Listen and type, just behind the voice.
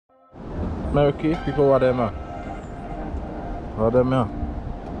American people, what them are? What them are?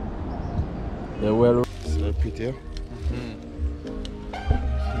 They're well. So pretty.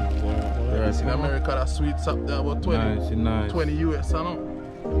 Yeah, in America, that sweets up there about 20, nice. 20 US, I know.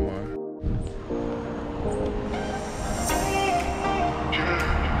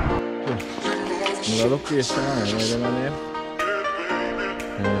 The location,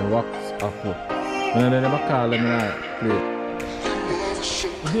 wax apple. And then they call them play.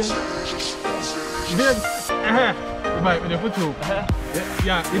 Babe, you might be there for two.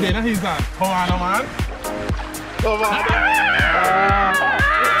 Yeah, you did not his hand. Come on, man. Come on.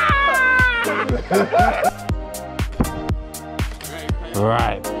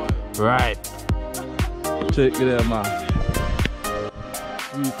 Right. Check it there, man.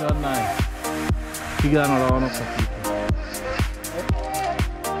 Sweet and nice. You got another one up for people.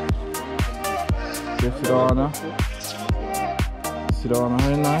 Just sit down now. Sit down,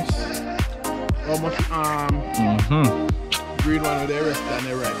 very nice. How much green one with the rest and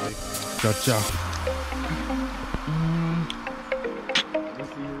the red? Gotcha.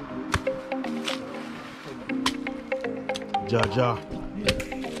 Jaja.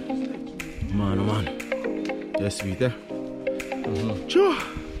 Man. That's sweet, eh? Sure.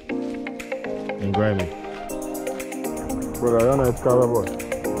 And grimy. Brother, you know it's caliber.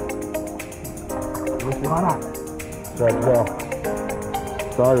 Jaja.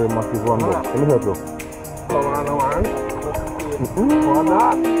 Sorry, massive one. Let me help you. Come on,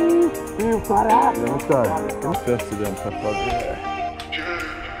 man. For that. Let me try. First to them pepper.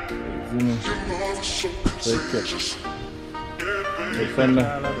 Take it. Defend them.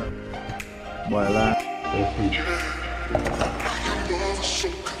 Boil that.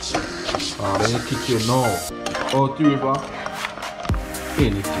 Any kitchen, no. Oh, two river.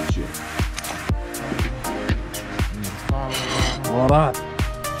 Any kitchen. Alright.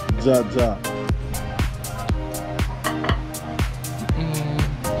 Jaja.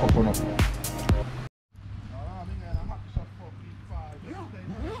 Coconut.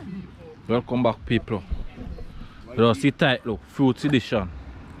 Welcome back, people. You see tight look, fruits edition.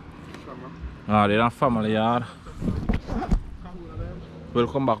 They're not family yard.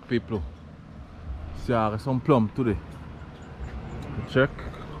 Welcome back, people. See, I got some plum today. Check.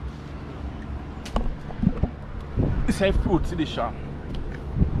 This is fruits edition.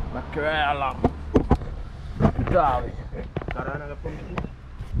 Mackerel.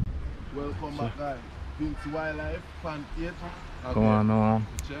 Welcome back, guys. Vincent Wildlife, Pan 8. Come on, no.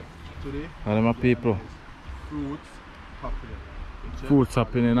 Check today. All my people. Fruits happening. Fruits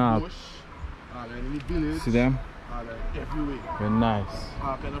happening now. Bush, in the village. See them? Everywhere. Very nice.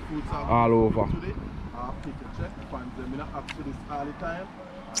 Kind of fruits are all over. Today. Pick a check. Find them. I'm not up to this all the time.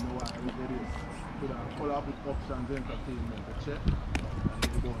 I know why we do this. Put a color up with options, entertainment. Check. And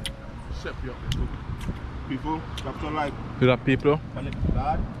we're going to shape you up the food. People, that's all like. See that people?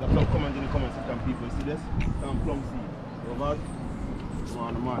 Lad, that's some comment in the comments section, people. See this? Some plum seed. Over. Come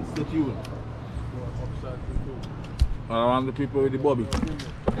on, man. Stay tuned. I want the people with the bobby.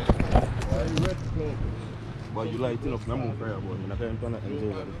 But you like enough, I'm on fire, but you're not going to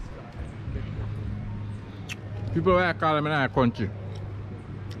enjoy it. People where I call them in our country.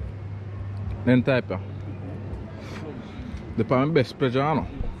 Then type. The my best pleasure, I know.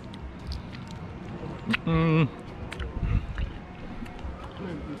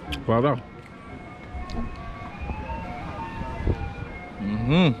 Father.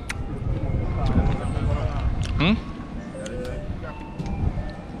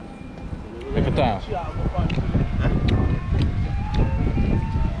 Take a time.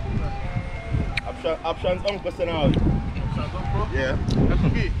 Options on question out. Yeah. That's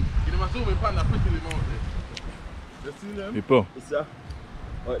okay. You must zoom in panda pretty out there. You see them? People. It's a.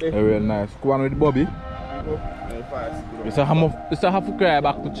 They're real nice. Go on with the Bobby. It's a have to cry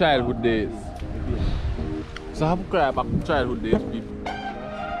back to childhood days. It's a have to cry back to childhood days, people.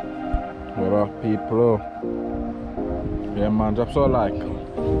 What up, people? Yeah, man, drop so like.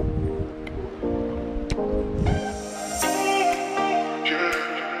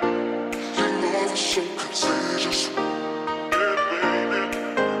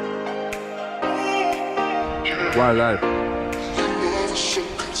 Wildlife.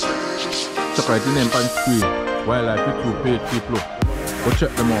 Check out the name on screen. Wildlife people, paid people. Go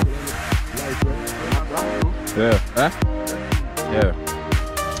check them out. Yeah, eh? Yeah.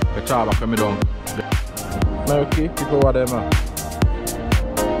 The child back me down. American people, what them are?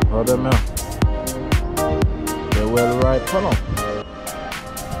 What them are? They're well ripe, you know?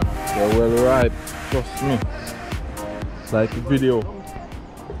 They're well ripe, trust me. It's like a video.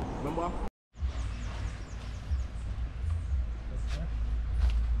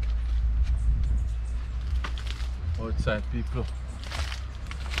 outside people.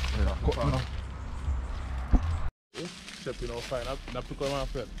 Yeah, cut now. Chef, you know, fine. I pick up my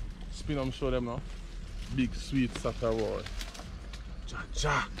friend. Spin them, show them now. Big, sweet Sata roll.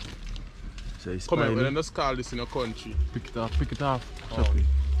 Ja. So it's Come here, spiny. we just call this in your country. Pick it off, pick it off. Oh. Chop it.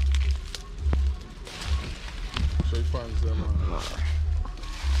 Show your fans there, man.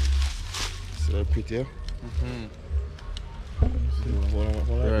 So pretty, yeah?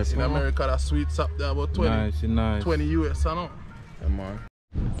 Yes, In man. America, that sweets up there about 20, Nice, nice. 20 US, I know. Yeah, man.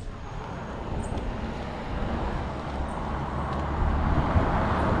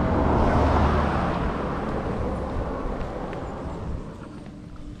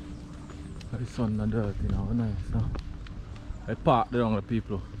 The sun not dirty now, nice now. I park there on the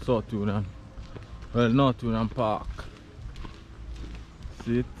people, South Union. Well, North Union Park.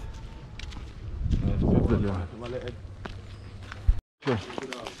 See it? Nice people there. Okay.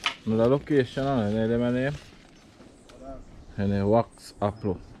 The location on it, them name? And then Wax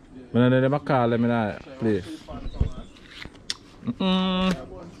Apple. I know them call them in that place.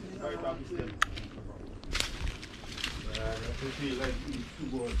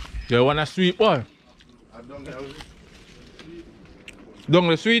 You want a sweet boy? Don't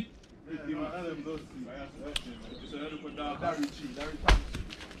the sweet?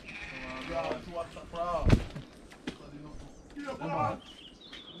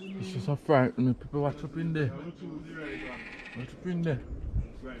 It's just a fright when people watch up in there. Watch up in there.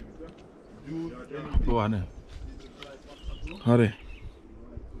 Go on there. Hurry.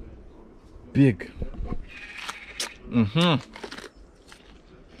 Big.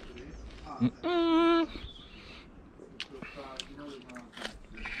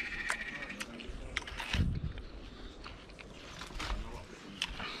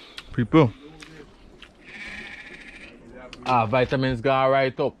 People. Vitamins go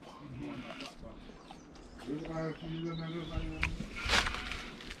right up.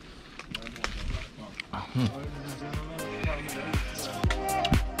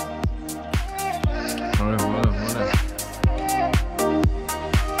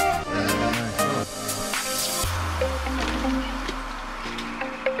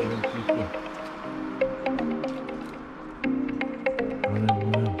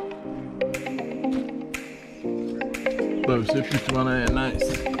 But it's a pretty one, nice.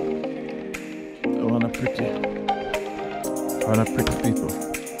 I want a pretty people.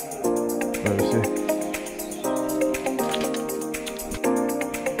 Let me see.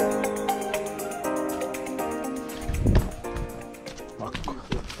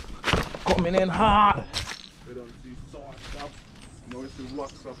 Coming in hard. We don't see sauce stuff. Now it's the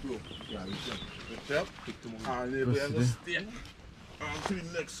wax up, bro. Yeah, we check. And then we have to stay on to the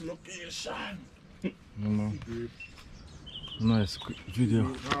next location. No. Nice quick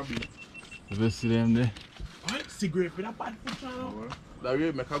video. You see them there? Cigarette with a bad picture now. That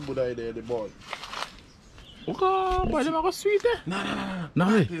really make a good idea, the boy. Okay, boy, them are go sweet there. Nah. No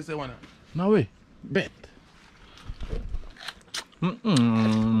way. Please say one. No way. Bet.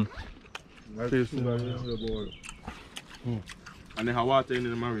 And they have water in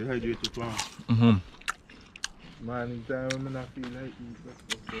the marry, hydrated plant. Man, in time when I feel like eating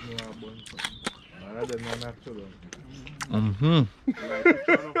breakfast, I know I burn something. Man, that's not natural.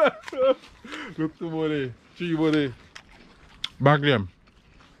 Look to body. Tree body. Back them.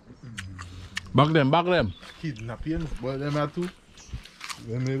 Back them. Kidnapping, but them are two.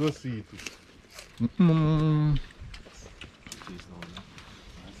 Let me go see it.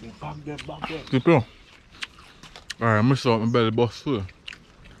 Back them. People. Alright, I'm gonna start my belly bust too.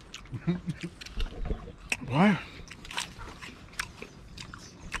 Why?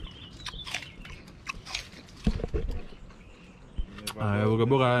 Alright, we're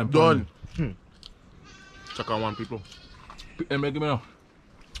gonna Done. Check on one, people. And make me now.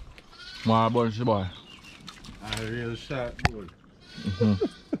 My bunch boy. A real shot, boy.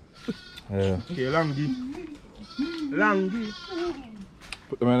 Yeah. Okay, Langy.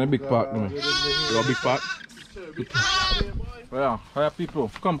 Put them in a big pot. You a big pot? Yeah, hiya people.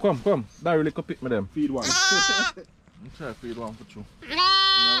 Come. That really could pick me them. Feed one. I'm trying to feed one for you.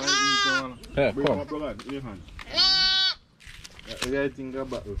 Hey, Bring come. up your hand, in your hand. Yeah, I think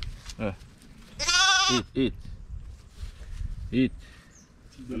about it. Yeah. Eat.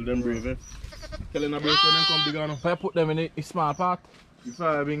 Tell them brave, eh? Tell them brave when them come big enough. If I put them in a small pot. If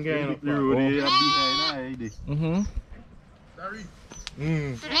I've been going up the road, they are behind I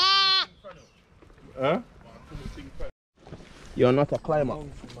Huh? You're not a climber.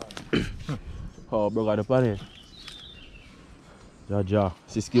 Oh, bro, the party. Ja.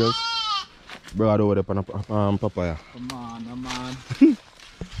 See skills? Bro, over there on papaya. Come on.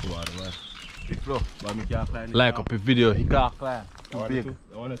 People, But me can't climb. like up a video, he can't climb. Too big.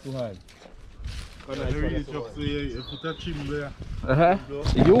 I want it too hard. Can I reach up so you put a trim there?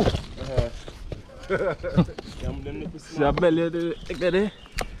 You? I'm See a belly there?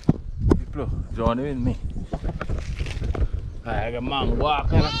 People, join in with me. I got mango. What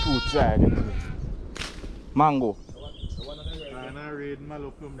kind of fruits I got? Mango. And I read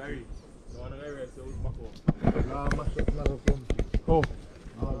Malocum Dari. The one I read so it's Malocum. Oh.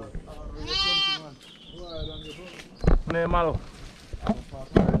 Name Malo.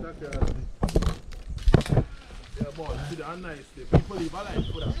 Yeah, boy, see that nice day. People live a life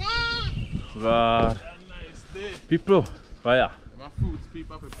for that. God. Nice day. People, fire. My fruits,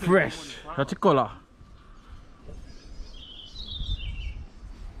 people have to Fresh. What's the color?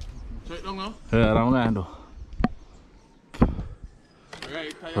 Check down now. Yeah, I'm going to do.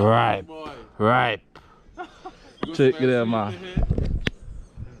 Ripe. Ripe. Check it there, man.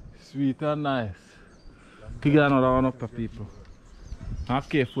 Sweet and nice. Pick another one up for people. I'm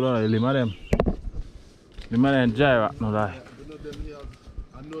careful of them. Lima them. Lima them dry right now.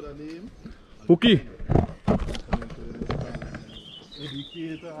 Another name. Cookie.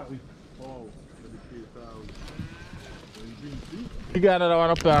 Educator. Oh, educator. Pick another one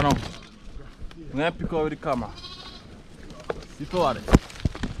up here now. I'm going to pick up with the camera. See for it.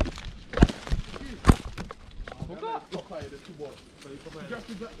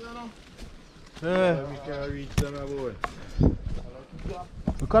 Yeah, we can reach them, boy.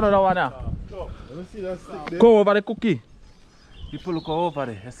 Look at another one now. Let me see that stick there. Go over the cookie. People look over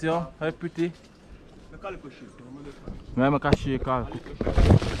there. You see how pretty? I make a shake all cookie.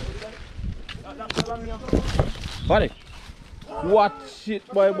 What? Watch it,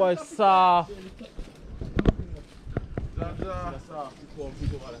 boy, soft.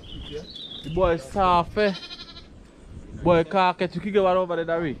 The boy soft, eh? Boy, can't catch you. Kick over there,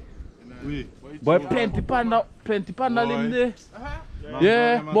 Dari. Boy, plenty panda limb there.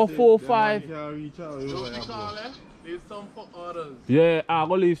 Yeah, about 4 or 5. There's some for others. Yeah, I'm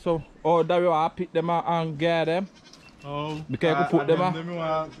gonna leave some. Oh, Dari, I pick them out and get them. Oh, because I can put them out.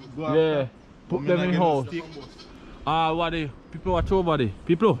 Yeah, put them in house. What they? People watch over there.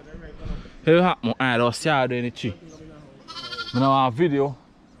 People, here you have my eye. I'll see how they tree. I want a video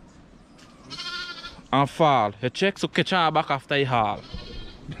and fall. You check so catch her back after you haul.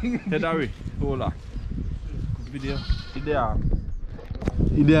 Hey, Dari, hold on. Video. Ideal.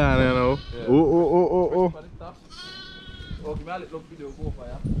 You there now? Yeah. Oh. Oh, give me a little video go for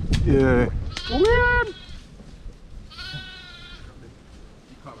you. Yeah. Weird.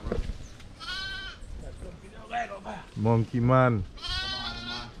 Monkey man.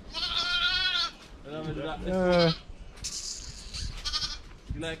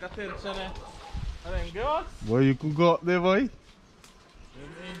 You like attention, eh? And then girls? Boy, you could go up there, boy.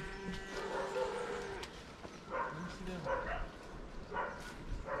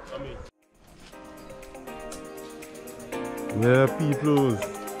 Yeah, people.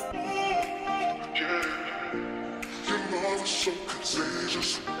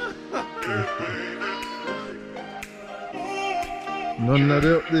 None of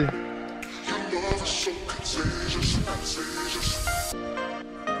that up there.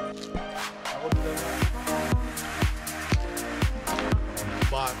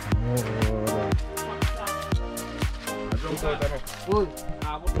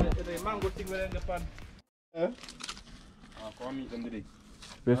 Mango thing with the pan. Come meet them today.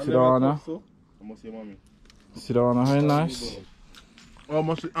 Sit down, I must say, mommy. Sit down, very nice.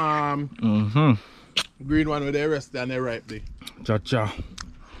 Almost green one with the rest and they're ripe there. Cha.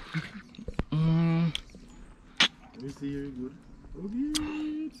 Let me see you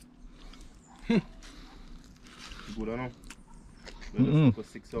good. Good or no? For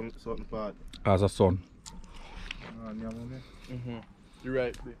 6 something part. As a son. You're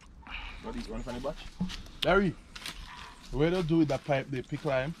right there. What is one funny batch? Larry, where do you do with that pipe they pick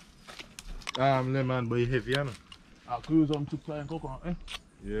lime? Lemon, but it's heavy, you know. I could use them to climb coconut, eh?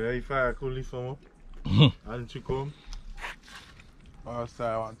 Yeah, if I could lift some up. And to come. So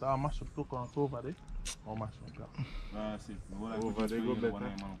I want to mash up coconut over there. Or mash up that. See. Over there go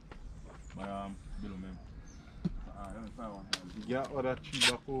better. Below me. You got other tree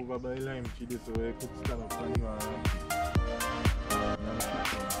back over by lime tree this way you could stand up and you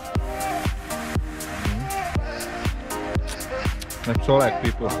That's all like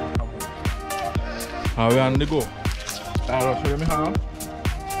people. How we on the go? I'll show me how.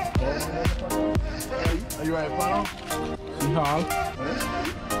 Are you right, Pano? See how?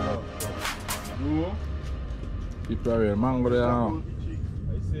 No. People are real mango there now.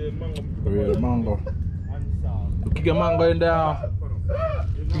 I say mango. Real mango. You kick a mango in there.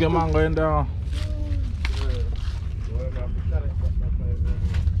 Get mango in there.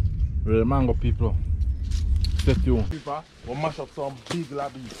 Real mango people. Stay tuned. People, we'll mash up some big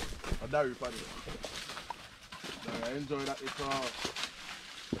labbies. A dairy for this. I enjoy that. It's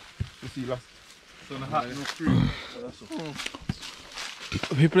You see last. so hot, no cream.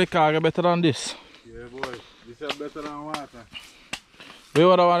 People carry better than this. Yeah, boy. This is better than water. Where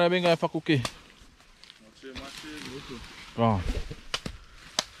would I want to bring for cookie? Oh.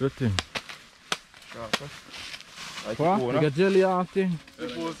 Good thing. What? You get jelly and thing?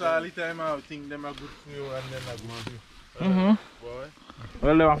 Suppose all the time I think them are good for you and then are good for you. Boy.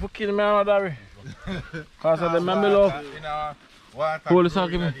 Well, they want to kill me another way. Because of the memelo. Water Hold this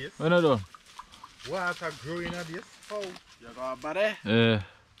and give me. When I done? Water growing at this. Oh. You got a body? Yeah.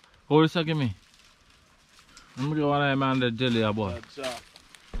 Hold this and give me. I'm going to go and man the jelly about. Yeah,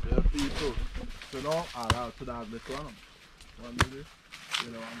 people. So now, I'll have to have this one. One minute.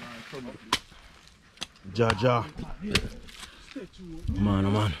 You know, I'm going to come up with Jaja. Man,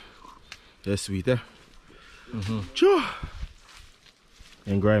 oh man. They're sweet, eh? Sure.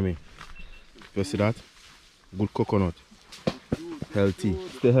 And grimy. You see that? Good coconut. Healthy.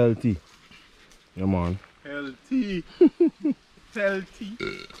 Stay healthy. Yeah, man. healthy. Healthy.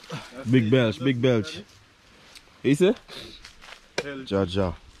 Big belch, big belch. You see? Healthy.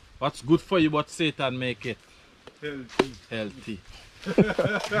 Jaja. What's good for you but Satan make it Healthy. healthy.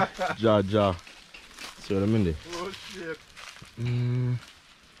 Jaja. See what I mean there? Oh shit. You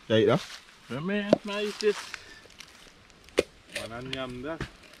eat that? Man, I eat this. Man, I yam that.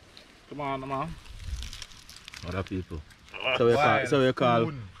 Come on, man. Other people. So we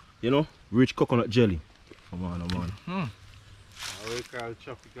call, you know, rich coconut jelly. Come on, man. I will call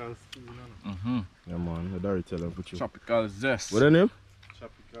tropical spoon. Yeah, man. The Dari tell them put you. Tropical zest. What the name?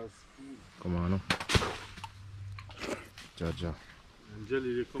 Tropical spoon. Come on, no. Jaja. And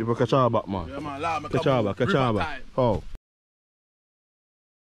jelly they come. People catch our back, man. Yeah, man. Lama Catch our back, catch our back. How?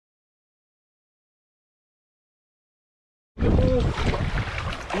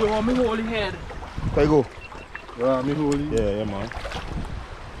 We want me holy head. There you go. Yeah, me holy. Yeah, man.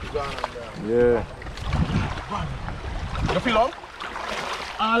 Yeah. You feel long?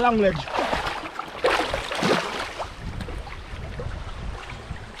 Long leg.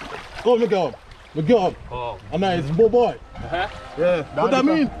 Go, me go. Me go. Oh. A nice boy. Yeah. What that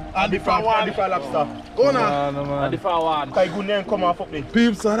mean? And the fat lobster. Go now. And the far one. Kai good name come off up there.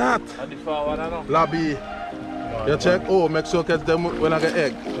 Peeps are that. And the far one, I know. Labby. You check? Oh, make sure catch them when I get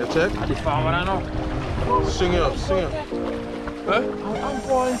egg. You check? And the far one, I know. Sing it up, sing it up. Huh? I'm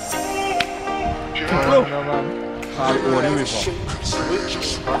going. No, man. All over the river.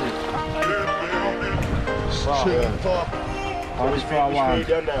 Chicken top. And the far one. And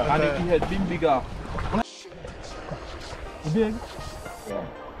the head being bigger. You big?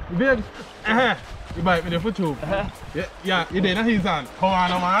 You big? You bite me there for two. Yeah, you did not his hand. Come on,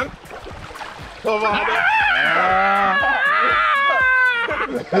 man. Come on.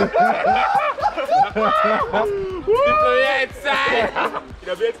 People outside.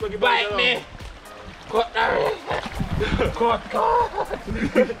 Bite me. Cut that. Cut.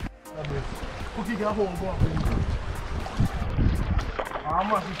 Cookie get home, go on. How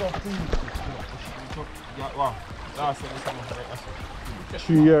much is up to you? Wow. That's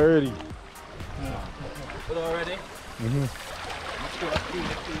 3 years already. Put it already?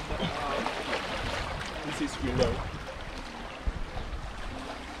 This is screen down.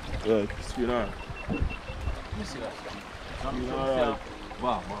 Yeah, screen on. You see that? Screen alright.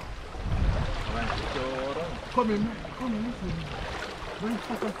 Wow. Come in, listen. Bring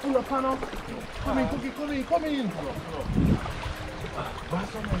fucking full of panel. Come in, Cookie, come in.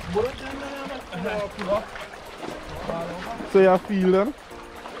 So you feel them?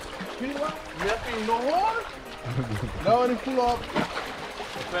 Feel what? You feel no hole? Now when you pull up,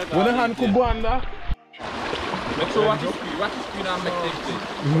 when the hand could go under. Make sure watch the screen and make things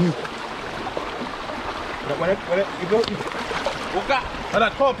clean. Okay. And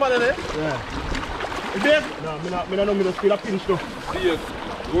that top panel there? Yeah. Is it? No, I don't know feel a pinch though. See,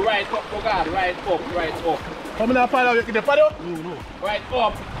 go right up, go guard, right up. How many panel you get the panel? No. Right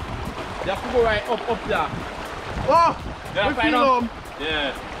up. You have to go right up there. Oh! Yeah, we find feel out. them.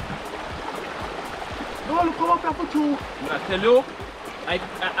 Yeah. No, look come up there for two. When I tell you, I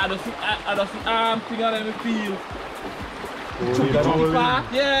don't see arm thing on the field. Chucky part,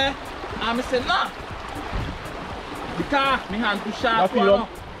 yeah. And I said, nah. Because my hand too sharp. You feel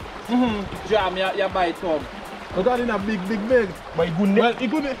Jam your bite thumb. But that in a big. But you good Well, he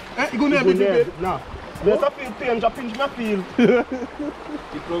couldn't be big. Nah. There's a feel pinch, my feel.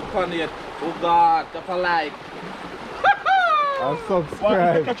 People can it. Oh God, that's a like. And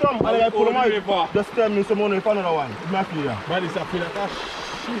subscribe. Catch on, I pull them out. Just tell me some money for another one. It's my feeling. But it's a feel like a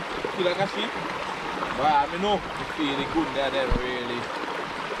sheep. Feel like a sheep? But I know the feeling good there, really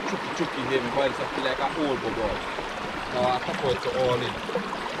chucky him, but it's a feel like a old boy. Now I can put it all in.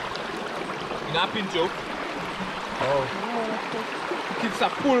 In a pinch up. Oh. It's a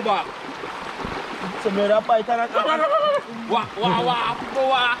pull back. So me that bite and Wah.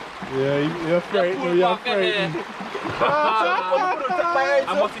 Yeah, you're frightened. You're frightened.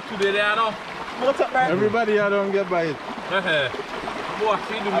 I must see today there now. Everybody here don't get bite. What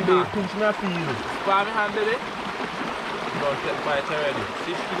you do I do pinch me a feel. Spam me hand it. Don't get bite already.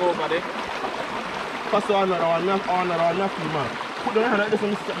 See she go over there. Pass on another one, nothing man. Put down your hand like this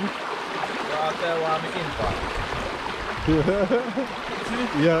and something. I'll tell you what I'm in for.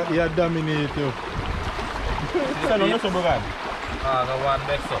 You're dominating. Send on this one, brother. The one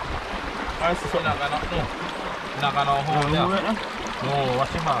next up. I see something. Not gonna hold it. No, watch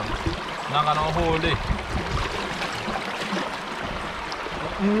him hand. Not gonna hold it.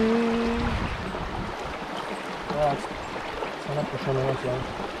 Right. So I'm pushing on this one.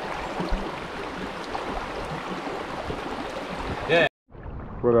 Yeah.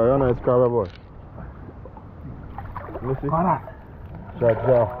 Brother, you're a nice car, boy. Let me see.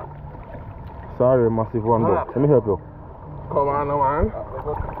 Ja. Sorry, massive one, though. Let me help you. Come on, man.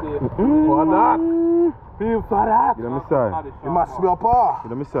 For that. Feel for that. Get on my side. You must be a paw.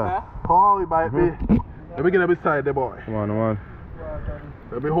 Get on my side. Paw, we might be. Let me get on my side, the boy. Come on.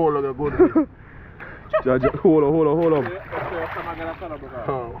 Let me hold on a good bit. Hold on.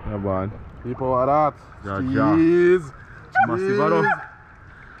 Oh. Yeah, man. People are that. Ja. Jeez. Massive, though.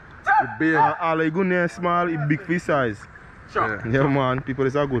 It's big. All the good and small, it's big fish size. Sure. Yeah, man. People,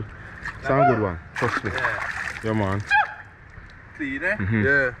 it's a good. It's a good one. Trust me. Yeah, man. See there?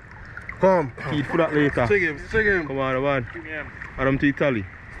 Yeah. Come. Eat for that later. Stick him. Come on, man. Adam to Italy.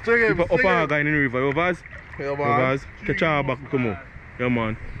 Stick him. Up a guy in the river. You guys? Yeah, man. Catch our back, come on. Yeah,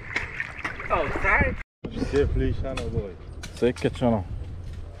 man. Oh, sorry. Safely, channel boy. Say catch on.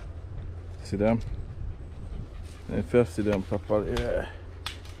 See them? If you see them properly, yeah.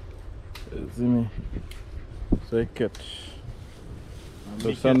 See me? Say catch.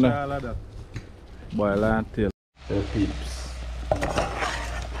 So Sunday. Boil and tail. The peeps.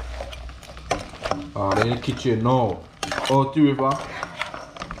 They're in the kitchen now. Out the river.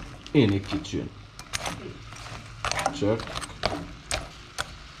 In the kitchen. Check.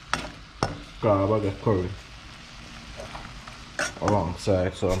 Grab a get curry.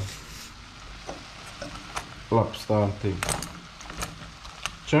 Alongside some lobster and thing.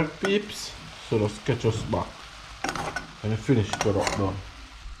 Check peeps. So just catch us back. And you finish product done.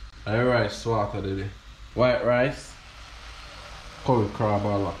 I rice water today. White rice, curry crab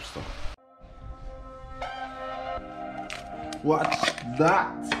or lobster. Watch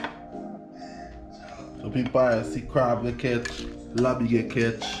that. So people see crab get catch, lobby get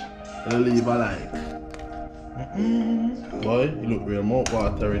catch, and they leave a like. Boy, you look real mouth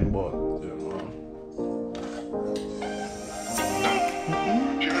watering, boy.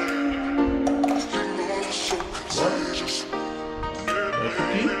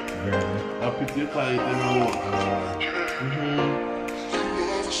 You tight in the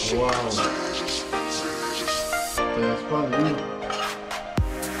wow. That's funny.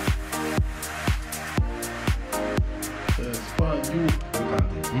 That's funny.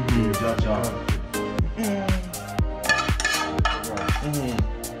 Ja.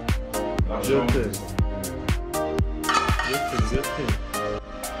 Good thing.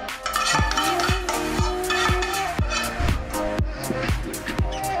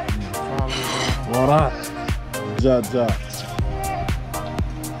 Alright. Ja.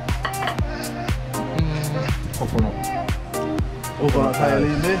 Coconut oil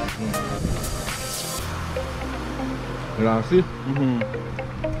in there. You want to see?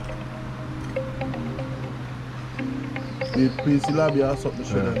 The piece of lobby or something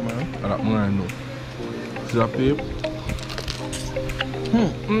shredded, man. I don't know. See that peep?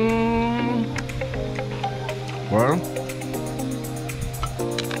 Well,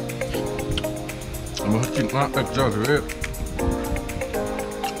 I'm going to think not exaggerate.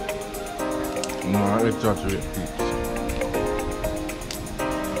 No, I exaggerate peeps.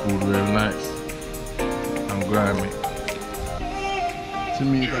 Food real nice and grimy. To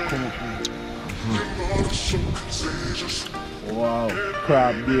me, that come up with. Wow,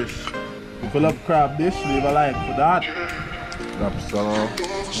 crab dish. If you love crab dish, leave a like for that. Lobster.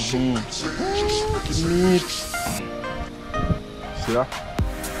 Meat. See that?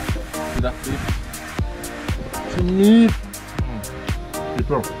 See that peep? To meat.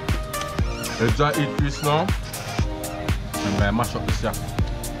 People, let's just eat this now. I'm gonna mash up this, yeah.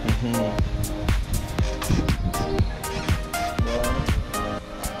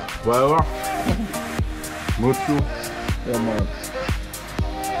 Voilà. Monsieur. Yeah, man.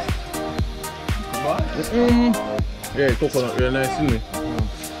 Yeah, coconut real nice, isn't it?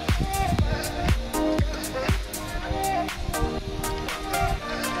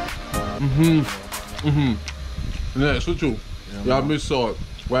 Yeah, so true. You have missed out.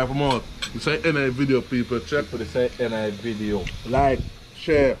 Wipe them out. You say any video, people. Check. Put this in a video. Like,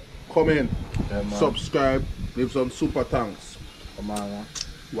 share, comment, Yeah, man. subscribe, leave some super thanks. Come on, man.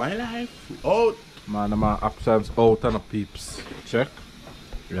 Wildlife out. Man, my absence out and the peeps. Check.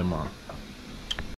 Yeah, man.